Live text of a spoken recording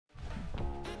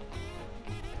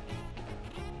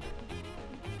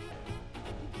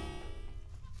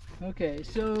Okay,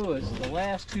 so it's the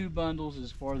last two bundles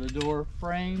is for the door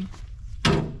frame.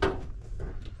 And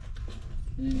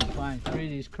then you find 3 of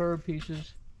these curved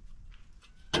pieces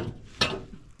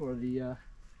for the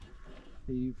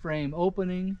frame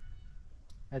opening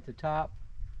at the top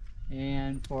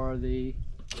and for the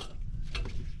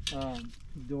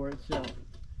door itself.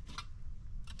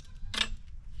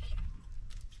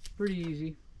 Pretty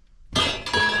easy.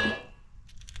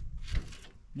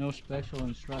 No special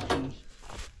instructions.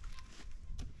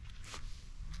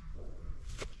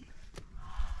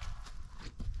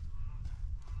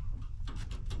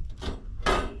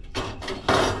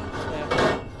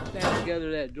 Snap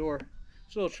together that door.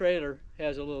 This little trailer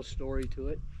has a little story to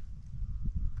it.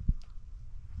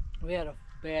 We had a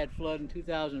bad flood in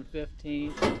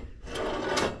 2015,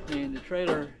 and the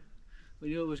trailer, we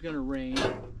knew it was going to rain,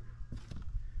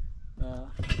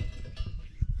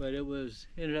 but it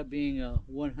ended up being a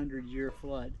 100-year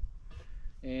flood,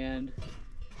 and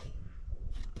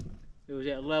it was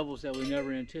at levels that we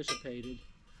never anticipated.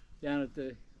 Down at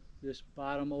this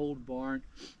bottom old barn,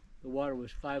 the water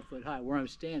was 5 foot high. Where I'm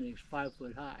standing is 5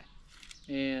 foot high,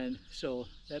 and so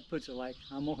that puts it like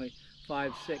I'm only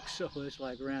 5'6", so it's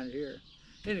like around here.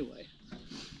 Anyway,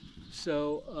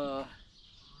 so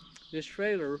this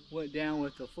trailer went down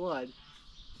with the flood.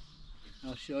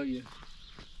 I'll show you.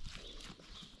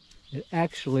 It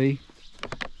actually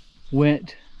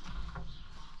went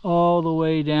all the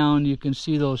way down. You can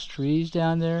see those trees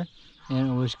down there, and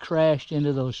it was crashed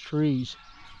into those trees,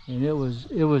 and it was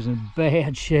in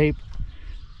bad shape.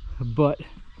 But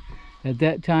at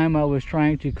that time I was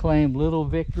trying to claim little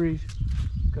victories,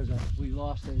 because we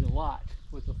lost a lot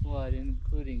with the flood,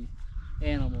 including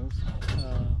animals.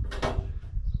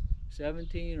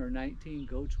 17 or 19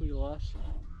 goats we lost.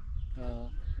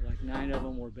 Like 9 of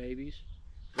them were babies.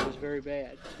 It was very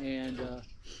bad. And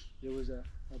there was a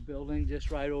building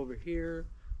just right over here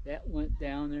that went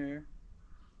down there.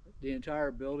 The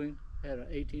entire building had an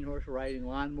 18-horse riding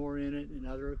lawnmower in it and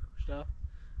other stuff.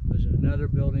 There's another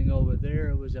building over there.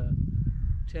 It was a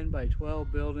 10 by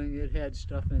 12 building. It had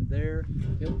stuff in there.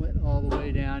 It went all the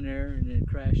way down there and then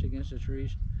crashed against the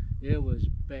trees. It was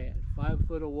bad. 5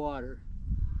 foot of water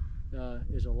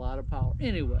is a lot of power.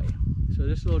 Anyway, so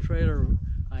this little trailer,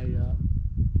 I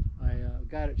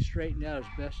got it straightened out as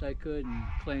best I could and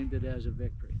claimed it as a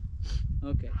victory.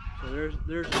 Okay, so there's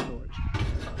the storage.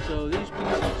 So these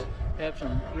pieces have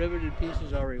some riveted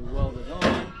pieces already welded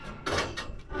on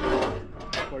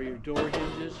for your door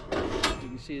hinges. You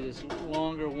can see this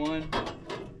longer one.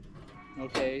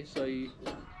 Okay, so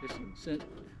it's a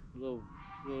little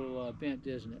bent,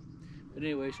 isn't it? But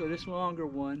anyway, so this longer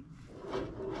one,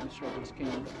 let me start this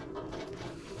camera.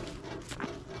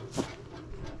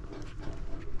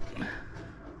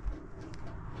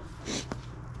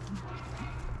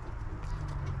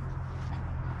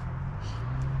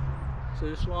 So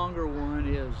this longer one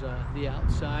is the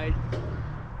outside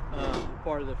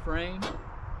part of the frame.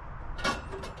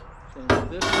 Same with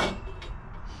this one.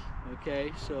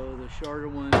 Okay, so the shorter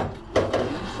one is the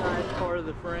inside part of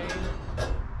the frame,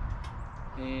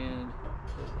 and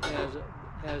it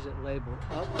has it labeled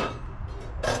up.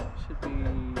 Should be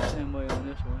the same way on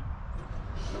this one.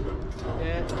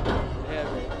 And it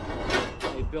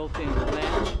has a built-in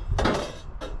latch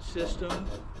system,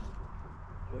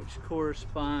 which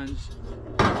corresponds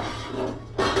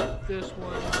with this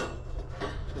one.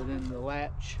 So then the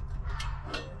latch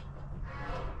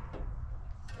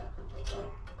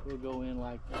will go in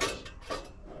like this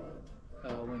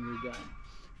when you're done.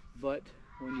 But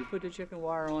when you put the chicken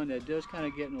wire on, that does kind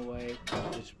of get in the way.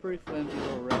 It's a pretty flimsy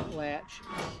little latch.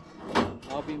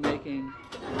 I'll be making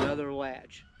another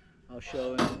latch. I'll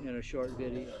show in a short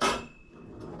video. I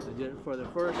did it for the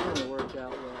first one, it worked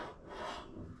out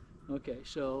well. Okay,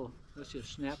 so let's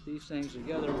just snap these things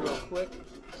together real quick.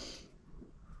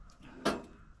 Now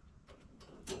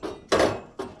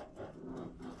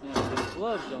with the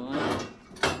gloves on,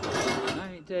 and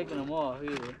I ain't taking them off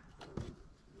either.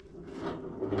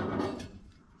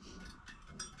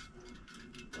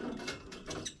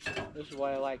 This is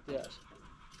why I like this.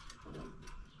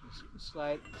 Let's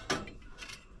slide.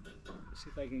 Let's see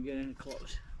if I can get in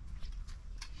close.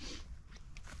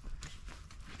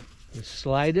 Just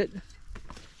slide it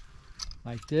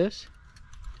like this.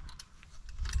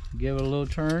 Give it a little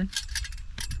turn.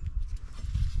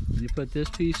 You put this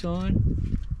piece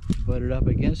on, butt it up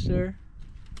against there,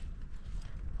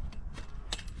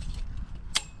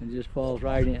 and it just falls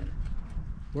right in.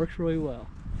 Works really well,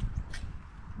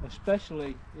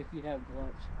 especially if you have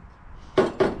gloves,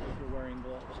 if you're wearing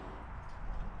gloves.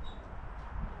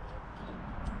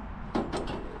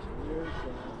 So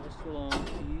that's the long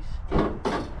piece.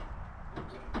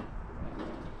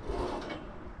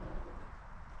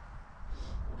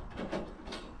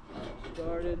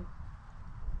 started.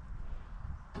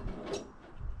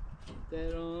 Put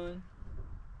that on.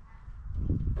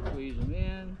 Squeeze them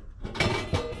in.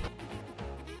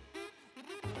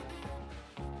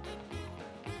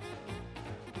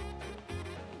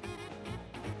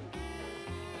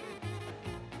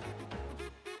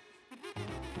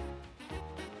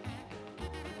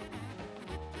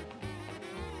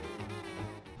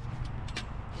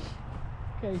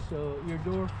 Okay, so your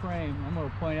door frame, I'm going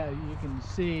to point out, you can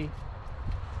see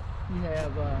you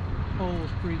have holes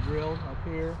pre-drilled up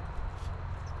here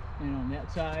and on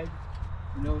that side,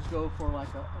 and those go for like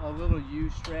a little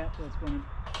U-strap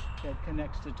that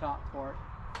connects the top part.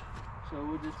 So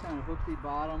we'll just kind of hook the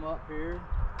bottom up here.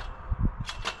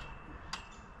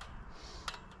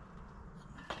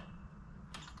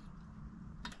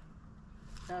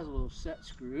 It has a little set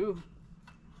screw.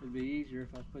 It'd be easier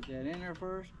if I put that in there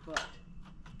first, but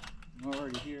I'm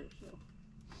already here, so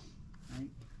I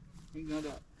ain't gonna do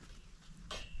it.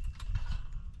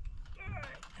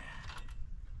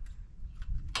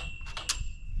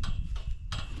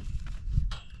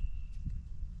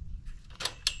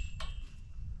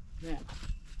 Now,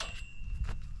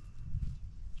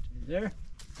 stay there.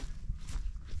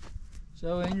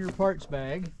 So in your parts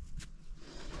bag,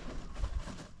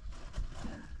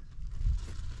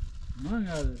 among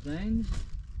other things,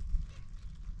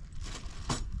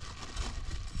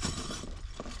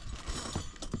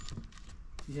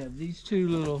 you have these two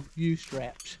little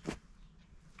U-straps,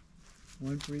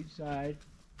 one for each side,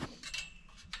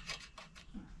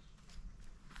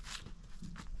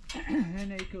 and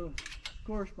they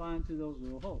correspond to those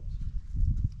little holes.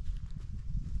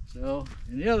 So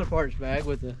in the other parts bag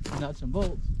with the nuts and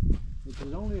bolts, which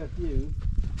is only a few,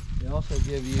 they also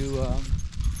give you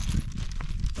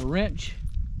a wrench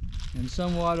and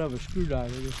somewhat of a screwdriver,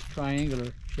 this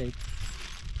triangular shape.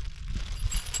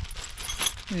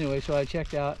 Anyway, so I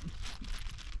checked out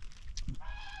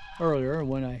earlier.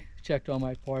 When I checked all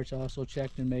my parts, I also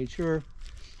checked and made sure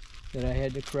that I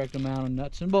had the correct amount of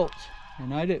nuts and bolts,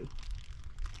 and I do.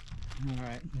 All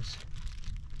right,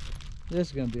 this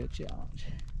is going to be a challenge.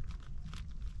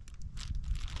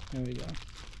 There we go.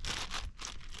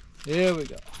 There we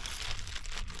go.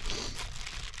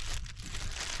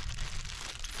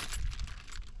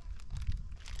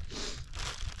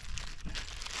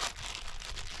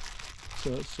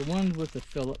 So it's the one with the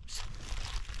Phillips.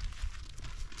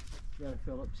 Got a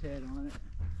Phillips head on it.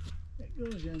 That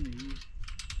goes in these.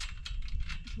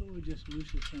 So we'll just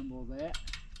loose assemble that.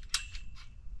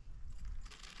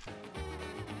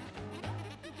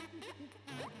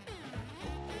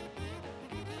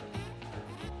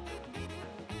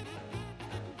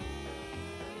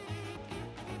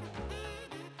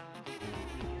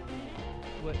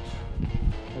 Which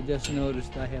I just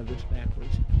noticed I have this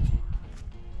backwards.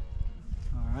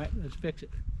 Alright, let's fix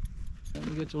it. Let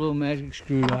me get the little magic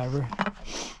screwdriver.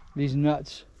 These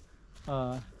nuts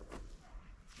have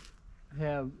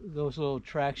those little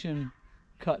traction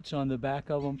cuts on the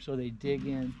back of them so they dig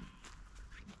in.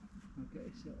 Okay,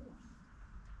 so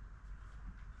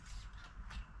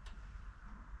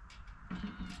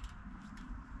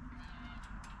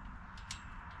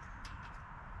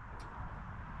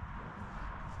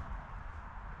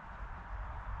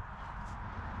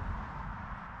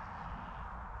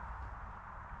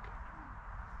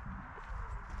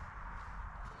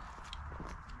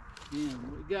and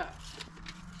what we got?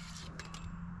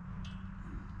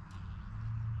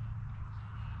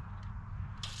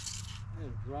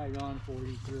 It's right on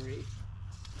 43.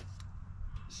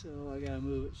 So I gotta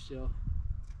move it still.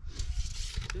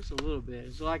 Just a little bit.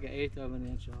 It's like 1/8 of an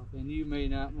inch off, and you may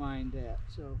not mind that.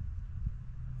 So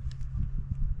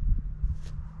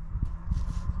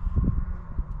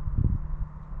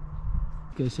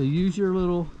okay, so use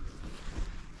your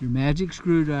magic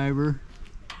screwdriver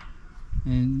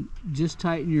and just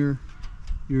tighten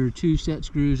your 2 set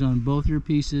screws on both your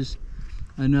pieces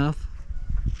enough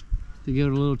to give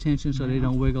it a little tension so they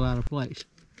don't wiggle out of place.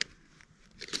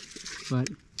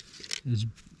 But it's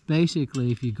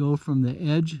basically, if you go from the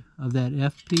edge of that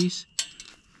F piece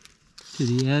to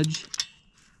the edge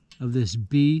of this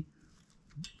B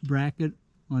bracket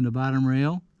on the bottom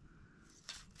rail,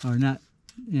 or not,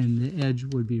 and the edge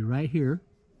would be right here,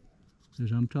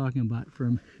 as I'm talking about,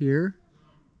 from here,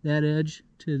 that edge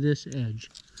to this edge.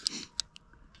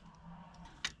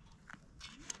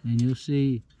 And you'll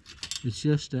see it's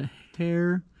just a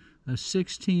hair, a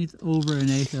 1/16 over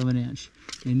 1/8 of an inch.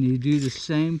 And you do the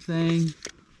same thing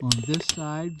on this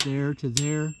side, there to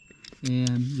there,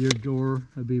 and your door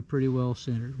will be pretty well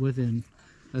centered within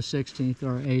a 1/16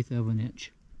 or 1/8 of an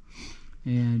inch.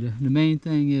 And the main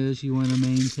thing is you want to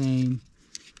maintain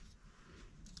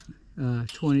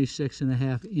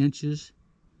 26.5 inches,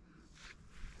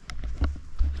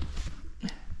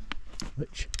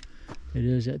 which it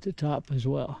is at the top as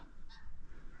well.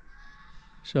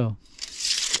 So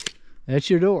that's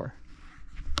your door.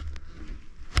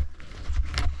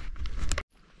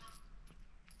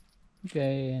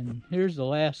 Okay, and here's the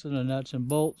last of the nuts and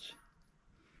bolts.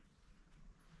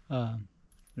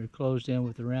 They're closed in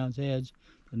with the round heads.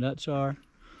 The nuts are.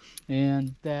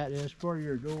 And that is for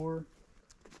your door.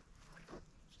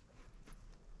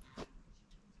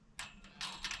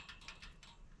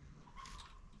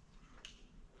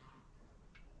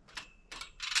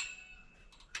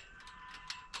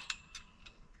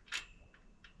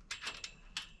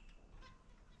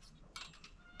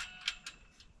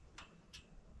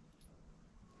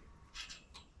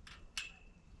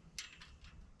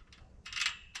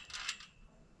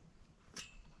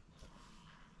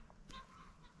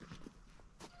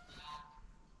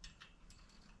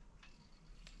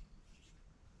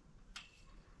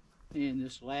 And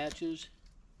this latches.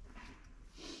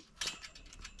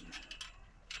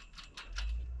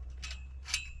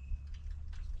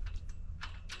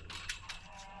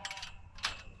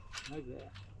 Like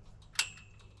that.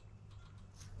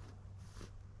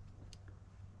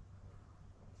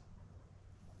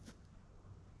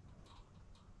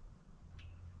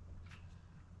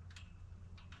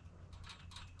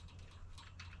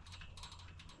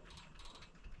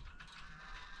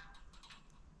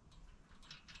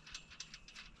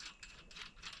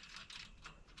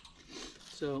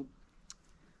 So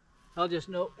I'll just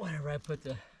note whenever I put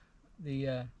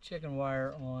the chicken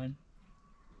wire on,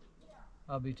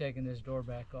 I'll be taking this door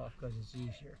back off because it's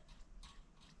easier.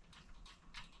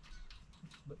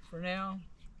 But for now,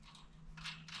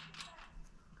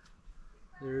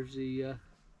 there's the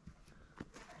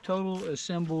total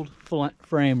assembled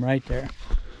frame right there.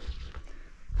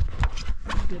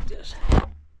 Let's get this.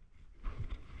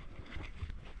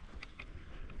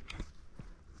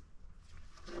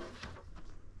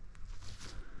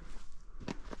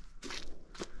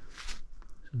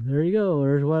 There you go,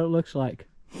 there's what it looks like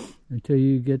until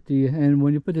you get the, and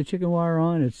when you put the chicken wire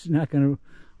on, it's not going to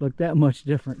look that much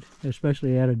different,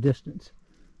 especially at a distance.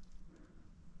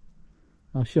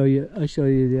 I'll show you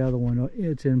the other one.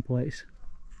 It's in place.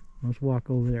 Let's walk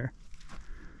over there.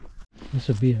 This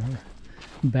will be our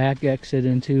back exit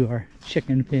into our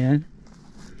chicken pen.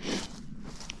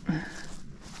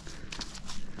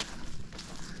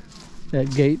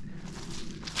 That gate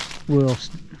will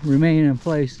remain in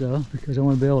place though, because I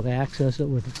want to be able to access it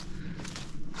with a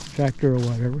tractor or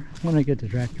whatever when I get the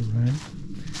tractor running.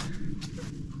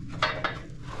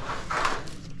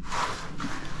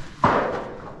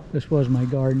 This was my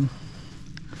garden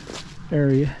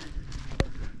area.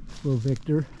 Little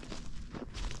Victor.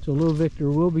 So little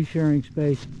Victor will be sharing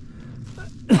space.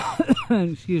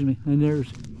 Excuse me. And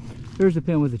there's the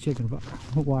pen with the chicken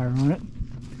wire on it.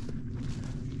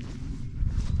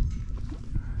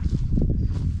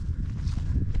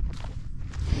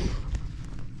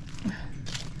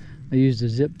 I used the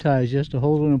zip ties just to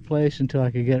hold it in place until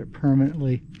I could get it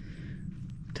permanently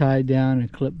tied down and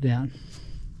clipped down.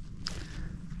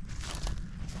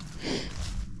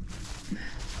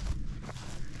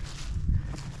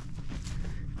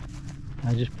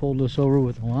 I just pulled this over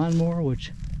with a lawnmower,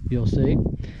 which you'll see,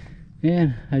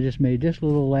 and I just made this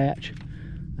little latch.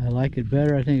 I like it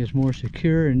better. I think it's more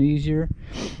secure and easier.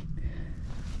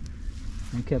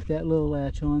 I kept that little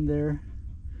latch on there,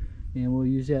 and we'll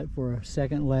use that for a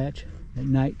second latch at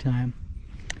nighttime.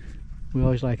 We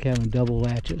always like having double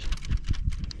latches,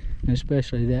 and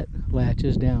especially that latch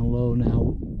is down low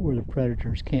now where the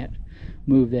predators can't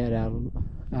move that out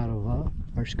of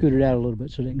or scoot it out a little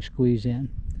bit so they can squeeze in.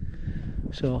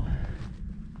 So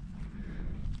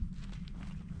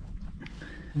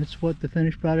that's what the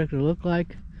finished product will look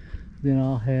like. Then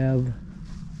I'll have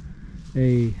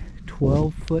a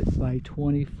 12-foot by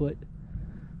 20-foot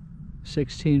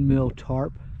 16 mil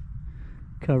tarp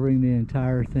covering the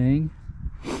entire thing,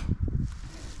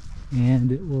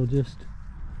 and it will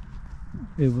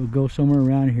go somewhere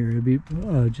around here. It'll be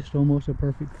just almost a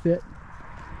perfect fit.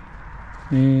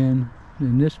 And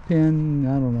in this pen,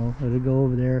 I don't know, it'll go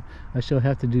over there. I still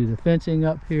have to do the fencing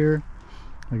up here.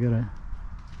 I gotta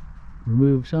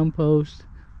remove some posts,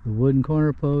 the wooden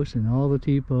corner posts and all the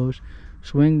T-posts,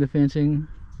 swing the fencing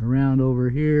around over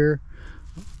here.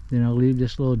 Then I'll leave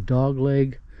this little dog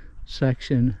leg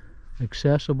section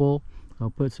accessible.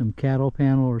 I'll put some cattle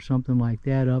panel or something like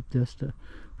that up just to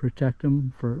protect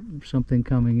them for something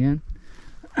coming in.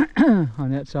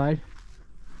 On that side,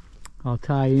 I'll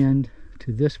tie in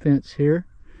to this fence here,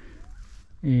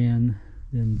 and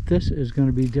then this is going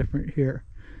to be different here.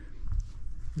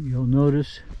 you'll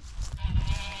notice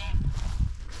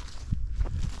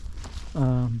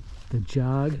the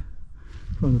jog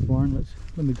from the barn.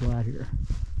 Let me go out here.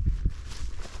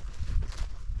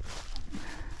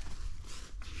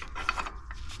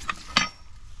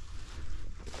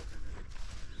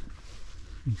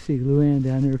 You can see Luann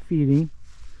down there feeding.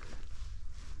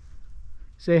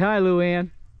 Say hi, Luann.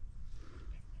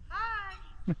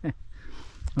 Hi.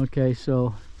 Okay,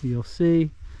 so you'll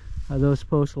see how those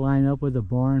posts line up with the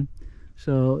barn.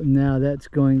 So now that's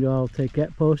going to, I'll take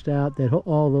that post out,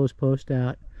 all those posts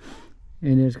out,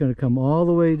 and it's going to come all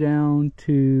the way down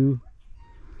to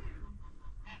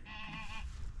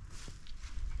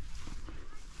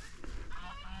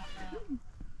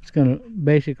it's going to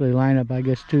basically line up, I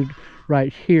guess, to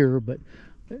right here, but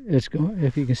it's going,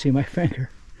 if you can see my finger.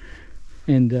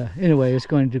 And anyway, it's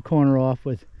going to corner off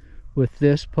with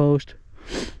this post,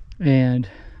 and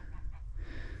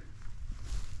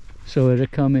so it'll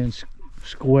come in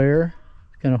square.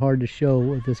 It's kind of hard to show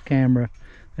with this camera.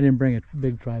 I didn't bring a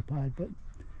big tripod, but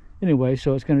anyway,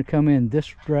 so it's going to come in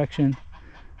this direction,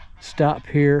 stop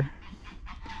here,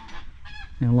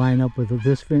 and line up with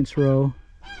this fence row.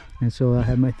 And so I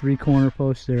have my 3 corner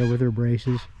posts there with their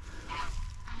braces.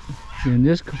 And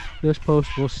this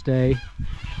post will stay.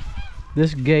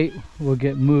 This gate will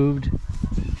get moved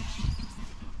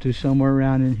to somewhere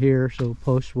around in here, so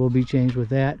posts will be changed with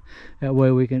that. That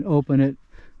way we can open it.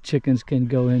 Chickens can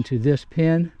go into this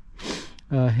pen,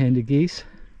 and the geese.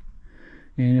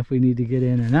 And if we need to get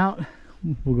in and out,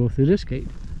 we'll go through this gate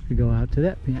to go out to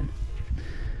that pen.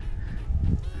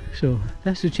 So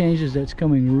that's the changes that's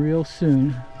coming real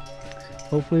soon,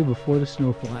 hopefully before the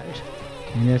snow flies,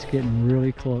 and that's getting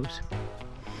really close.